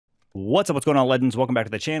What's up, what's going on, legends? Welcome back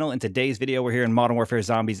to the channel. In today's video, we're here in Modern Warfare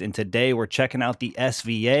Zombies, and today we're checking out the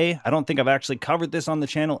SVA. I don't think I've actually covered this on the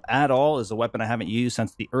channel at all. It's a weapon I haven't used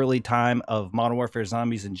since the early time of Modern Warfare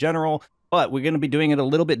Zombies in general, but we're going to be doing it a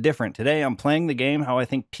little bit different. Today, I'm playing the game how I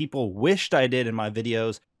think people wished I did in my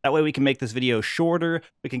videos. That way we can make this video shorter,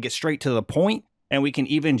 we can get straight to the point, and we can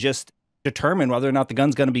even just determine whether or not the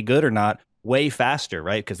gun's going to be good or not way faster,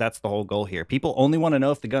 right? Because that's the whole goal here. People only want to know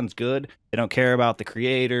if the gun's good. They don't care about the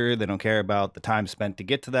creator. They don't care about the time spent to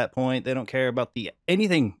get to that point. They don't care about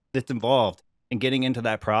anything that's involved in getting into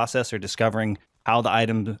that process or discovering how the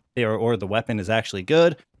item or the weapon is actually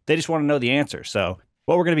good. They just want to know the answer. So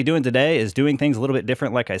what we're going to be doing today is doing things a little bit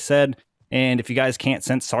different, like I said. And if you guys can't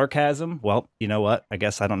sense sarcasm, well, you know what? I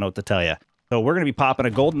guess I don't know what to tell you. So we're going to be popping a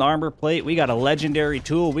golden armor plate. We got a legendary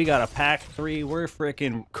tool. We got a pack 3. We're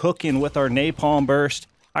freaking cooking with our napalm burst.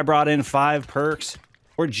 I brought in 5 perks.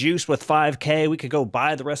 We're juiced with 5K. We could go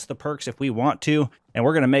buy the rest of the perks if we want to. And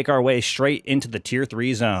we're going to make our way straight into the tier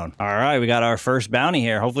 3 zone. All right, we got our first bounty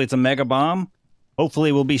here. Hopefully it's a mega bomb.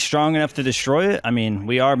 Hopefully we'll be strong enough to destroy it. I mean,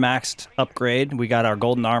 we are maxed upgrade. We got our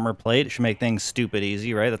golden armor plate. It should make things stupid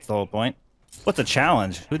easy, right? That's the whole point. What's a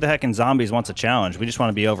challenge? Who the heck in zombies wants a challenge? We just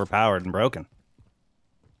want to be overpowered and broken.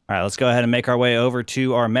 All right, let's go ahead and make our way over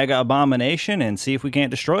to our mega abomination and see if we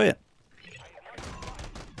can't destroy it.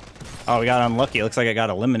 Oh, we got unlucky. It looks like it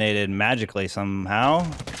got eliminated magically somehow. We're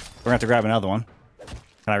going to have to grab another one.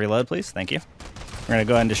 Can I reload, please? Thank you. We're going to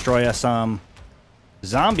go ahead and destroy some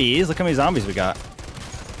zombies. Look how many zombies we got.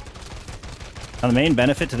 Now, the main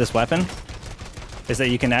benefit to this weapon is that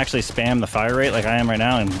you can actually spam the fire rate like I am right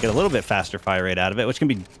now and get a little bit faster fire rate out of it, which can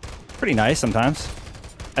be pretty nice sometimes.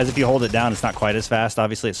 As if you hold it down, it's not quite as fast.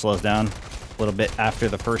 Obviously, it slows down a little bit after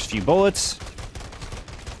the first few bullets.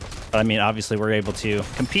 But I mean, obviously, we're able to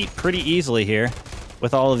compete pretty easily here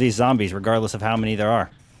with all of these zombies, regardless of how many there are,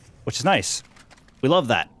 which is nice. We love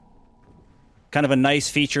that. Kind of a nice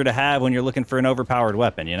feature to have when you're looking for an overpowered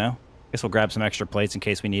weapon, you know? Guess we'll grab some extra plates in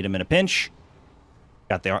case we need them in a pinch.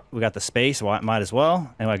 We got the space, well, might as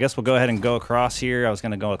well. And I guess we'll go ahead and go across here. I was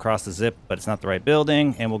going to go across the zip, but it's not the right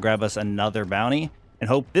building. And we'll grab us another bounty and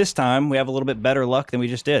hope this time we have a little bit better luck than we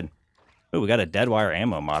just did. Ooh, we got a dead wire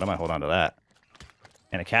ammo mod. I might hold on to that.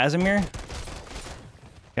 And a Casimir.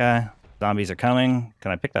 Okay, zombies are coming.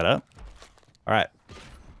 Can I pick that up? All right.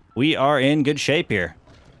 We are in good shape here.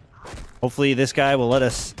 Hopefully this guy will let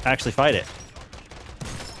us actually fight it.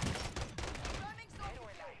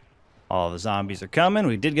 All the zombies are coming.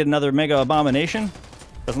 We did get another mega abomination.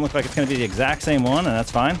 Doesn't look like it's going to be the exact same one, and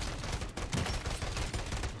that's fine.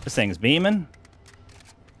 This thing's beaming.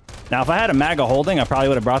 Now, if I had a maga holding, I probably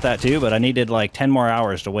would have brought that too, but I needed like 10 more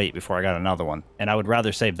hours to wait before I got another one. And I would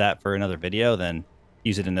rather save that for another video than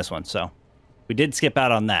use it in this one. So we did skip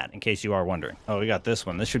out on that, in case you are wondering. Oh, we got this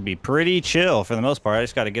one. This should be pretty chill for the most part. I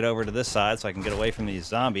just got to get over to this side so I can get away from these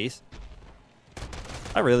zombies.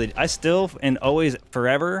 I still and always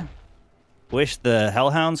forever wish the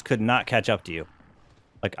hellhounds could not catch up to you.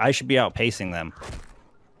 Like, I should be outpacing them.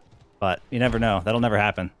 But you never know. That'll never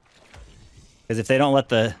happen. Because if they don't let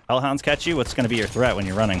the hellhounds catch you, what's going to be your threat when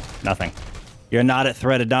you're running? Nothing. You're not at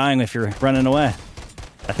threat of dying if you're running away.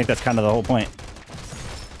 I think that's kind of the whole point.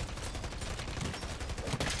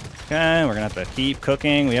 Okay, we're going to have to keep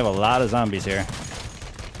cooking. We have a lot of zombies here.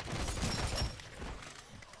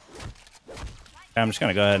 I'm just going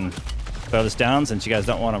to go ahead and throw this down since you guys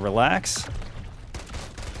don't want to relax.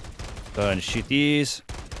 Go ahead and shoot these.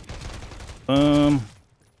 Boom.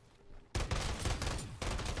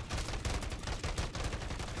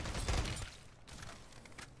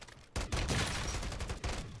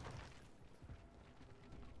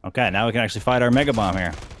 Okay, now we can actually fight our mega bomb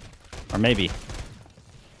here. Or maybe.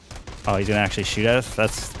 Oh, he's gonna actually shoot at us?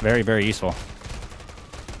 That's very, very useful.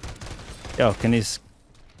 Yo, can these...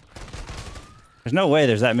 There's no way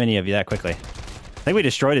there's that many of you that quickly. I think we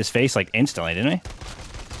destroyed his face like instantly, didn't we?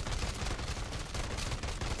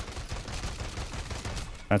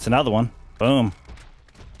 That's another one. Boom.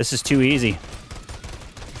 This is too easy.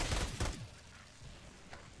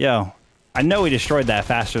 Yo, I know we destroyed that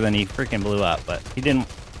faster than he freaking blew up, but he didn't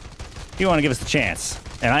want to give us the chance.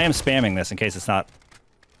 And I am spamming this in case it's not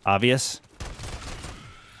obvious.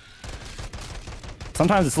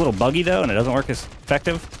 Sometimes it's a little buggy though, and it doesn't work as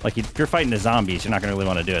effective. Like if you're fighting the zombies, you're not going to really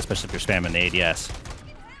want to do it, especially if you're spamming the ADS.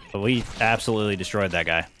 But we absolutely destroyed that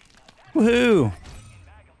guy. Woohoo!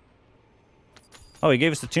 Oh, he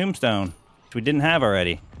gave us the tombstone, which we didn't have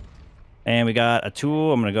already. And we got a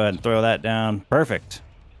tool. I'm going to go ahead and throw that down. Perfect.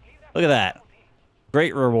 Look at that.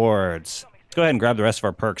 Great rewards. Let's go ahead and grab the rest of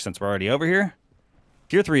our perks since we're already over here.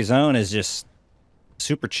 Tier 3 zone is just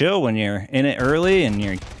super chill when you're in it early and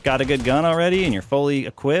you got a good gun already and you're fully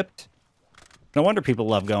equipped. No wonder people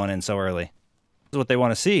love going in so early. This is what they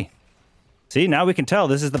want to see. See, now we can tell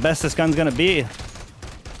this is the best this gun's gonna be.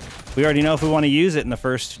 We already know if we want to use it in the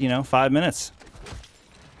first, 5 minutes.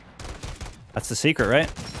 That's the secret,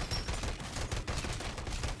 right?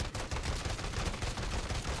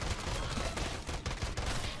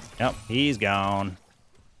 Yep, he's gone.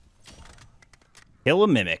 Kill a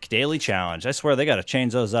mimic, daily challenge. I swear they gotta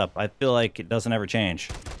change those up. I feel like it doesn't ever change.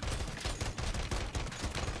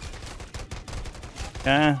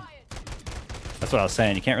 That's what I was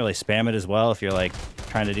saying. You can't really spam it as well if you're like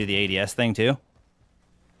trying to do the ADS thing too.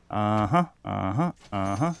 And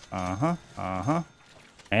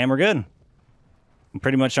we're good. We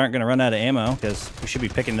pretty much aren't gonna run out of ammo because we should be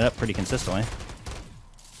picking it up pretty consistently.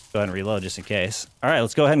 Go ahead and reload just in case. All right,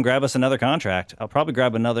 let's go ahead and grab us another contract. I'll probably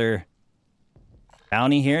grab another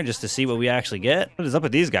bounty here just to see what we actually get. What is up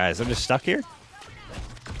with these guys? They're just stuck here?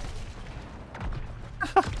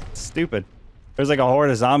 Stupid. There's like a horde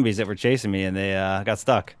of zombies that were chasing me and they got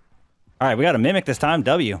stuck. All right, we got a mimic this time.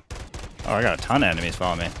 W. Oh, I got a ton of enemies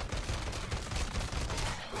following me.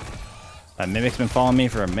 That mimic's been following me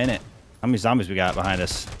for a minute. How many zombies we got behind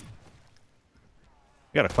us?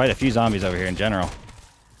 We got quite a few zombies over here in general.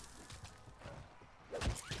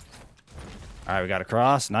 All right, we got a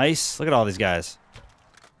cross. Nice. Look at all these guys.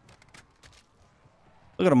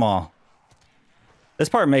 Look at them all. This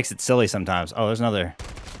part makes it silly sometimes. Oh, there's another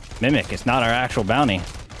mimic. It's not our actual bounty.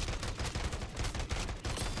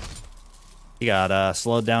 He got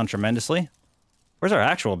slowed down tremendously. Where's our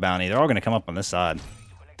actual bounty? They're all going to come up on this side.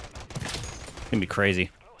 It's going to be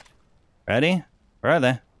crazy. Ready? Where are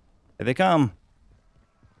they? Here they come.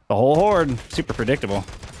 The whole horde. Super predictable.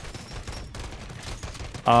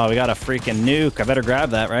 Oh, we got a freaking nuke. I better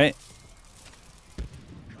grab that, right?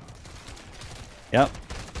 Yep.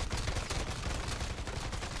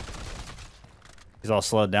 He's all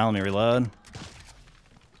slowed down. Let me reload.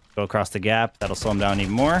 Go across the gap. That'll slow him down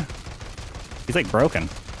even more. He's like broken. I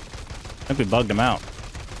think we bugged him out.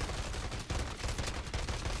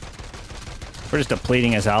 We're just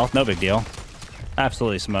depleting his health. No big deal.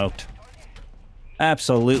 Absolutely smoked.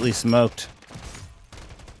 Absolutely smoked.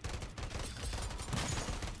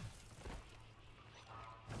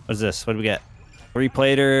 What is this? What do we get?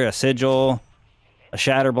 3-plater, a sigil, a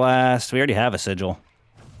shatter blast. We already have a sigil.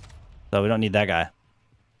 So we don't need that guy.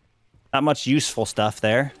 Not much useful stuff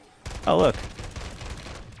there. Oh, look.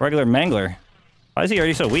 Regular mangler. Why is he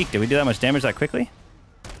already so weak? Did we do that much damage that quickly?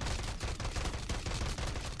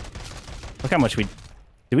 Look how much we...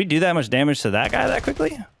 Did we do that much damage to that guy that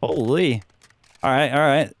quickly? Holy. Alright,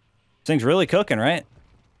 alright. This thing's really cooking, right?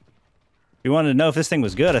 We wanted to know if this thing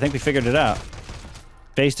was good. I think we figured it out.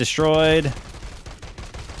 Face destroyed.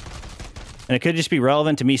 And it could just be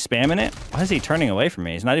relevant to me spamming it. Why is he turning away from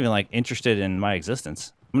me? He's not even, like, interested in my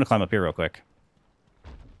existence. I'm gonna climb up here real quick.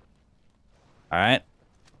 Alright.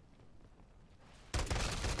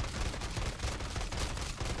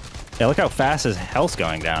 Yeah, look how fast his health's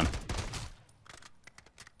going down.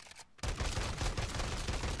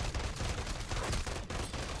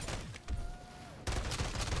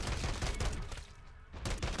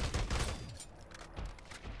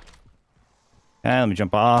 Okay, let me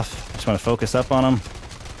jump off. Just want to focus up on him.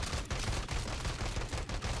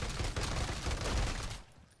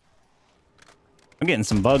 I'm getting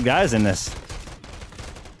some bug guys in this.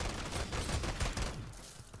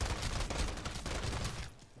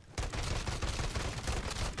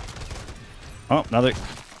 Oh, another.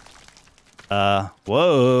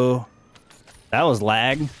 Whoa. That was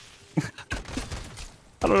lag. I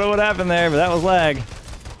don't know what happened there, but that was lag.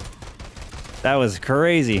 That was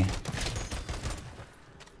crazy.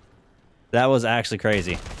 That was actually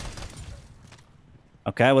crazy.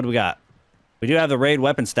 Okay, what do we got? We do have the raid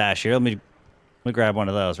weapon stash here. Let me grab one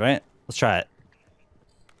of those, right? Let's try it.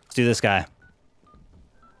 Let's do this guy.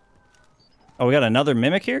 Oh, we got another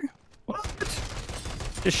mimic here? What?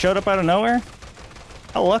 Just showed up out of nowhere?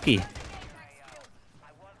 How lucky.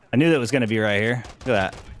 I knew that was going to be right here. Look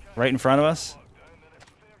at that. Right in front of us.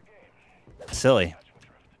 Silly.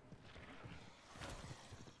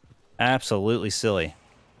 Absolutely silly.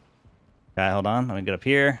 Okay, hold on. Let me get up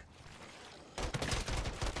here.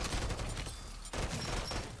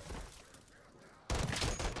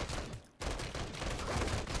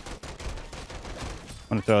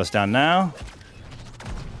 I'm gonna throw this down now.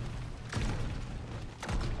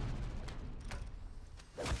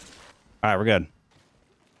 Alright, we're good.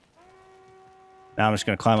 Now I'm just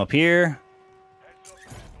gonna climb up here.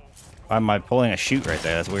 Why am I pulling a chute right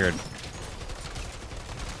there? That's weird.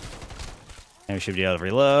 And we should be able to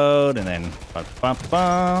reload, and then bum, bum,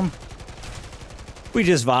 bum. We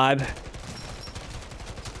just vibe.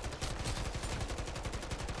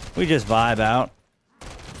 We just vibe out.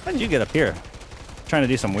 How did you get up here? Trying to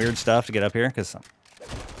do some weird stuff to get up here, because...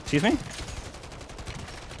 Excuse me?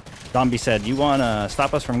 Zombie said, you want to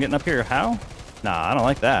stop us from getting up here? How? Nah, I don't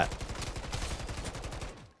like that.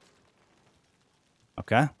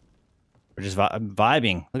 Okay. We're just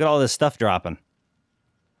vibing. Look at all this stuff dropping.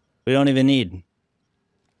 We don't even need. I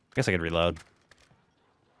guess I could reload.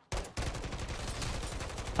 I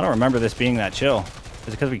don't remember this being that chill. Is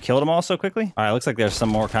it because we killed them all so quickly? All right, looks like there's some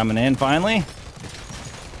more coming in finally.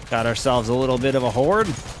 Got ourselves a little bit of a horde.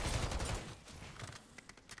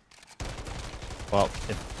 Well,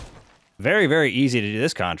 it's very, very easy to do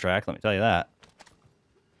this contract, let me tell you that.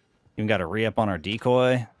 Even got a re-up on our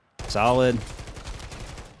decoy. Solid.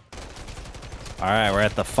 All right, we're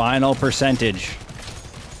at the final percentage.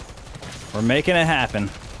 We're making it happen.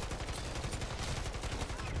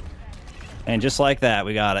 And just like that,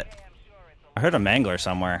 we got it. I heard a mangler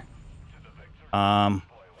somewhere. I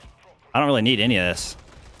don't really need any of this.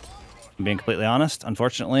 I'm being completely honest.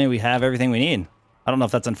 Unfortunately, we have everything we need. I don't know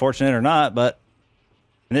if that's unfortunate or not, but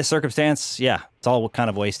in this circumstance, yeah, it's all kind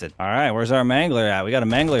of wasted. All right, where's our mangler at? We got a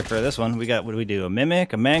mangler for this one. We got, what do we do? A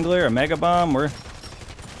mimic, a mangler, a mega bomb. We're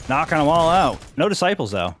knocking them all out. No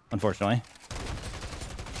disciples, though, unfortunately.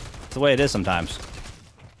 It's the way it is sometimes.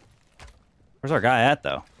 Where's our guy at,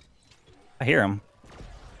 though? I hear him.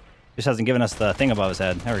 Just hasn't given us the thing above his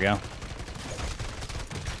head. There we go.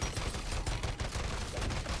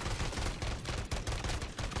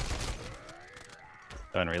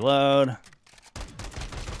 Go ahead and reload.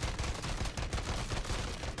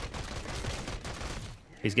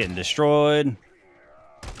 He's getting destroyed.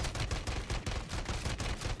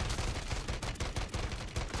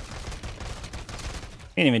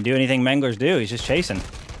 He didn't even do anything manglers do. He's just chasing.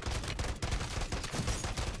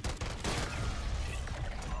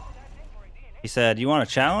 He said, you want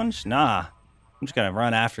a challenge? Nah. I'm just going to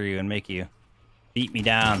run after you and make you beat me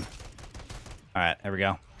down. All right, there we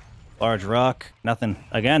go. Large ruck. Nothing.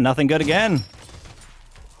 Again, nothing good again.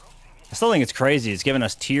 I still think it's crazy. It's giving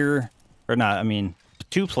us tier... Or not, I mean...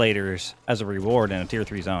 2-platers as a reward in a tier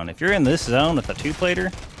 3 zone. If you're in this zone with a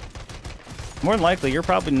 2-plater, more than likely you're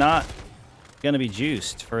probably not going to be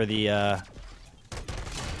juiced for the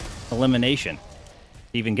elimination to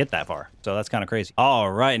even get that far. So that's kind of crazy.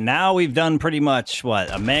 All right, now we've done pretty much what?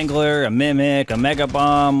 A mangler, a mimic, a mega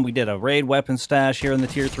bomb. We did a raid weapon stash here in the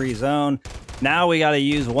tier 3 zone. Now we got to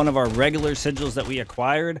use one of our regular sigils that we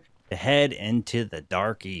acquired to head into the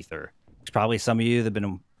dark ether. There's probably some of you that have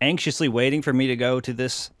been anxiously waiting for me to go to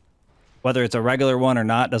this, whether it's a regular one or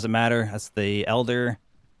not, doesn't matter. That's the Elder.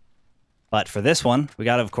 But for this one, we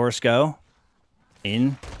got to, of course, go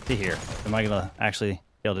into here. Am I going to actually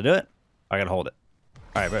be able to do it? I got to hold it.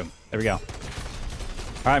 All right, boom. There we go. All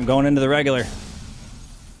right, I'm going into the regular.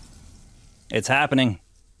 It's happening.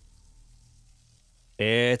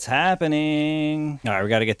 It's happening. All right, we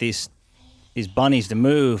got to get these bunnies to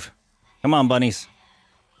move. Come on, bunnies.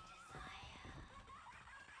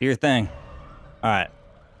 Do your thing. All right.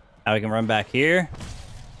 Now we can run back here.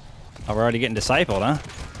 Oh, we're already getting discipled, huh?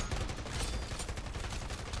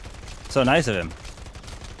 So nice of him.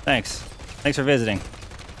 Thanks. Thanks for visiting.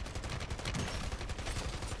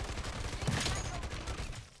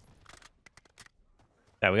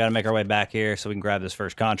 Yeah, we got to make our way back here so we can grab this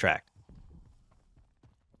first contract.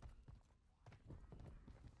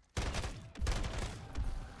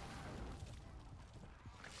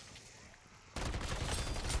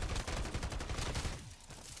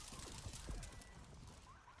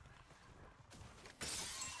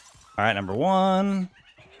 All right, number one.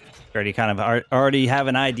 Already kind of already have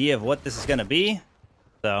an idea of what this is going to be.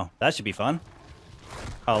 So that should be fun.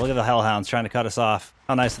 Oh, look at the hellhounds trying to cut us off.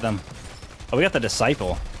 How nice of them. Oh, we got the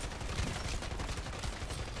disciple.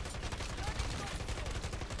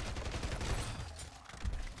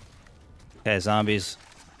 Okay, zombies.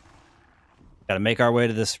 Got to make our way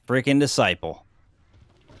to this freaking disciple.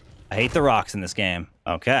 I hate the rocks in this game.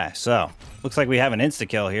 Okay, so looks like we have an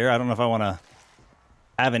insta-kill here. I don't know if I want to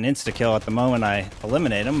have an insta-kill at the moment I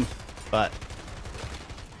eliminate him, but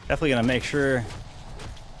definitely gonna make sure.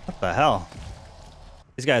 What the hell?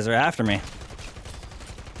 These guys are after me.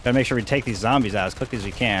 Gotta make sure we take these zombies out as quickly as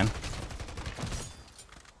we can.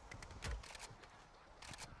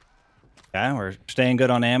 Okay, we're staying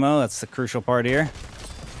good on ammo. That's the crucial part here.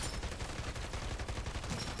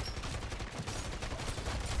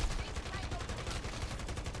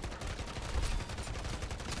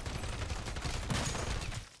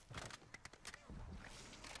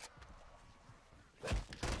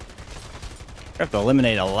 We have to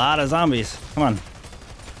eliminate a lot of zombies. Come on.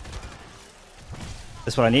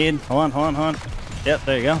 This is what I need. Hold on, hold on, hold on. Yep,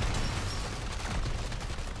 there you go.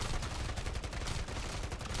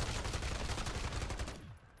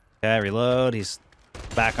 Okay, reload. He's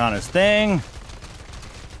back on his thing.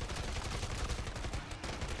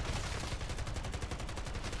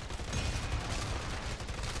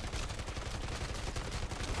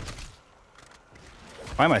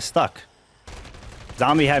 Why am I stuck?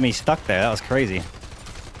 Zombie had me stuck there. That was crazy.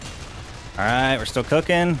 Alright, we're still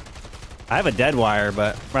cooking. I have a dead wire,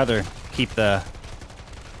 but I'd rather keep the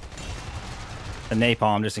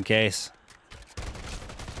napalm just in case.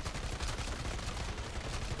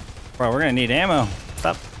 Bro, we're gonna need ammo.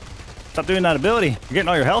 Stop doing that ability. You're getting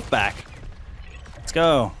all your health back. Let's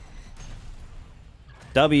go.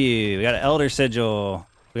 W. We got an Elder Sigil.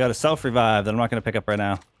 We got a self-revive that I'm not gonna pick up right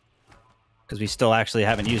now, because we still actually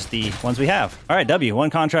haven't used the ones we have. All right, W, one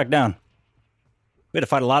contract down. We had to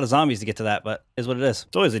fight a lot of zombies to get to that, but it is what it is.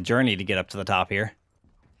 It's always a journey to get up to the top here.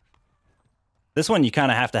 This one, you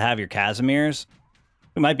kind of have to have your Casimirs.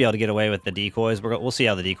 We might be able to get away with the decoys. We'll see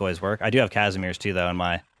how the decoys work. I do have Casimirs too, though, in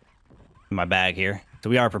my bag here. So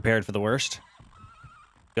we are prepared for the worst.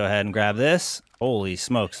 Go ahead and grab this. Holy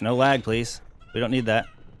smokes. No lag, please. We don't need that.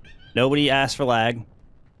 Nobody asked for lag.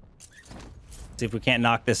 See if we can't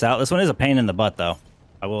knock this out. This one is a pain in the butt, though.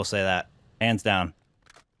 I will say that. Hands down.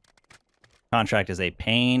 Contract is a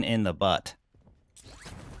pain in the butt.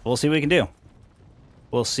 We'll see what we can do.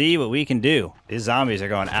 We'll see what we can do. These zombies are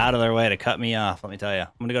going out of their way to cut me off, let me tell you. I'm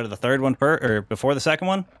going to go to the third one before the second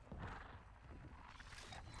one.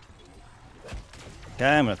 Okay,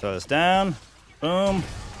 I'm going to throw this down. Boom.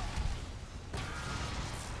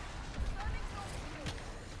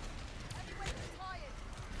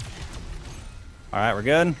 All right, we're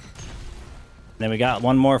good. Then we got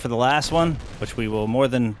one more for the last one, which we will more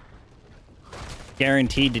than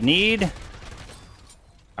guaranteed to need. All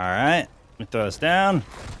right, let me throw this down.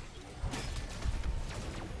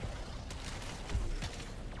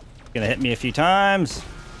 Gonna hit me a few times.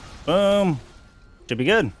 Boom. Should be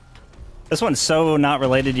good. This one's so not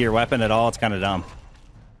related to your weapon at all, it's kind of dumb.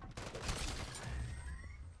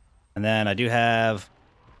 And then I do have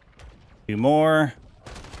a few more.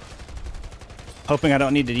 Hoping I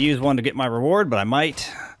don't need to use one to get my reward, but I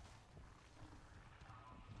might.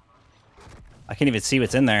 I can't even see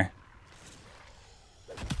what's in there.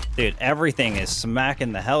 Dude, everything is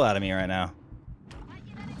smacking the hell out of me right now.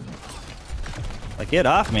 Like, get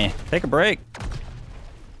off me. Take a break.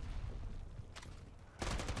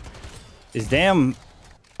 These damn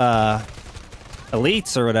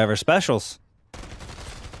elites or whatever, specials.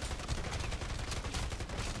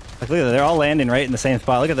 Like, look at that. They're all landing right in the same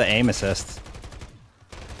spot. Look at the aim assists.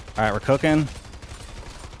 All right, we're cooking.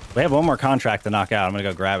 We have one more contract to knock out. I'm going to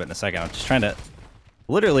go grab it in a second. I'm just trying to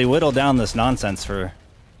literally whittle down this nonsense for a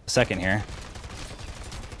second here.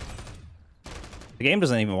 The game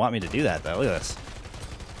doesn't even want me to do that, though. Look at this.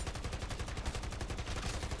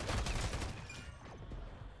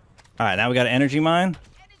 All right, now we got an energy mine.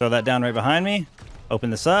 Throw that down right behind me. Open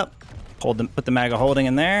this up. Put the mag of holding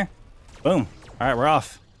in there. Boom. All right, we're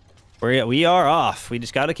off. We are off. We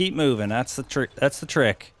just got to keep moving. That's the trick. That's the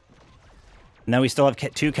trick. Now we still have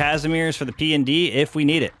 2 Casimirs for the P&D if we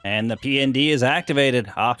need it. And the P&D is activated.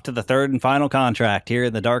 Off to the third and final contract here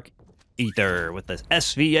in the Dark Aether with the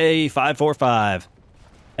SVA 545.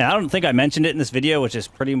 And I don't think I mentioned it in this video, which is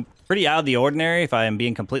pretty out of the ordinary if I am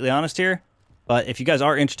being completely honest here. But if you guys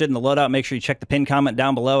are interested in the loadout, make sure you check the pinned comment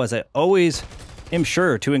down below, as I always am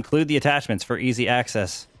sure to include the attachments for easy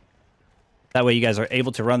access. That way you guys are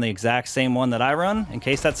able to run the exact same one that I run, in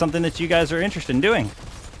case that's something that you guys are interested in doing.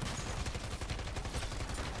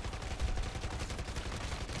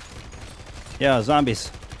 Yeah,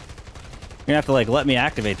 zombies. You're gonna have to, like, let me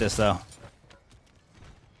activate this, though.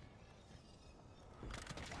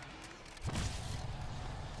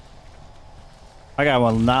 I got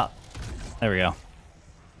one not... There we go.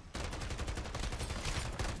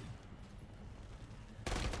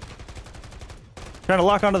 Trying to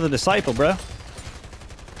lock onto the disciple, bro.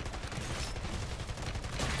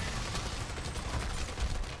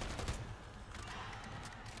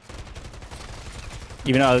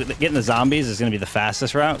 Even though getting the zombies is going to be the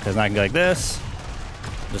fastest route, because I can go like this.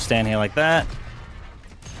 Just stand here like that.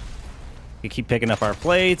 We keep picking up our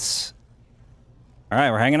plates. All right,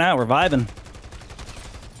 we're hanging out. We're vibing.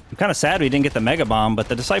 I'm kind of sad we didn't get the Mega Bomb, but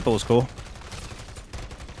the Disciple was cool.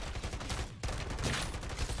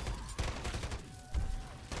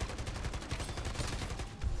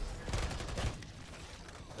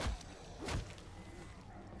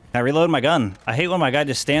 I reload my gun. I hate when my guy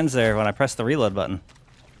just stands there when I press the reload button.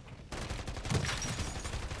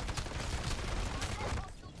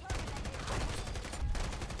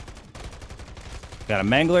 Got a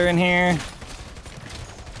Mangler in here.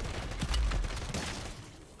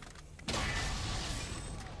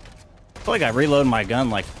 I feel like I reload my gun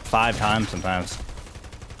like 5 times sometimes.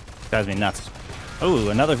 Drives me nuts. Oh,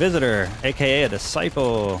 another visitor, aka a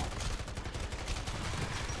disciple.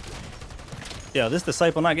 Yo, this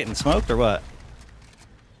disciple not getting smoked or what?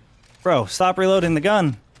 Bro, stop reloading the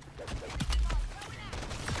gun.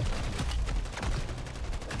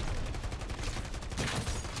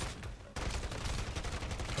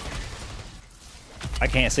 I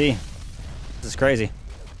can't see. This is crazy.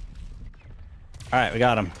 All right, we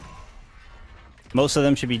got him. Most of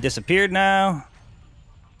them should be disappeared now.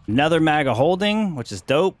 Another mag of holding, which is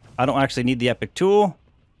dope. I don't actually need the epic tool.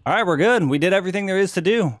 All right, we're good. We did everything there is to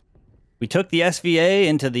do. We took the SVA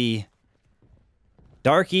into the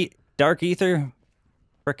Dark Aether,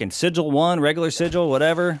 frickin' Sigil 1, regular Sigil,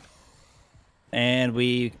 whatever. And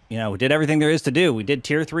we did everything there is to do. We did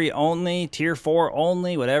tier 3 only, tier 4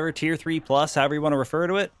 only, whatever, tier 3 plus, however you want to refer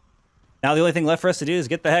to it. Now the only thing left for us to do is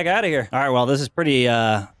get the heck out of here. All right, well, this is pretty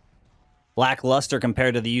lackluster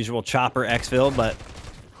compared to the usual chopper exfil, but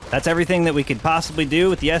that's everything that we could possibly do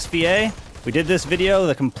with the SVA. We did this video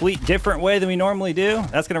the complete different way than we normally do.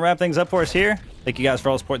 That's going to wrap things up for us here. Thank you guys for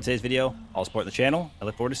all the support in today's video. All support the channel. I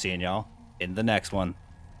look forward to seeing y'all in the next one.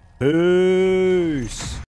 Peace.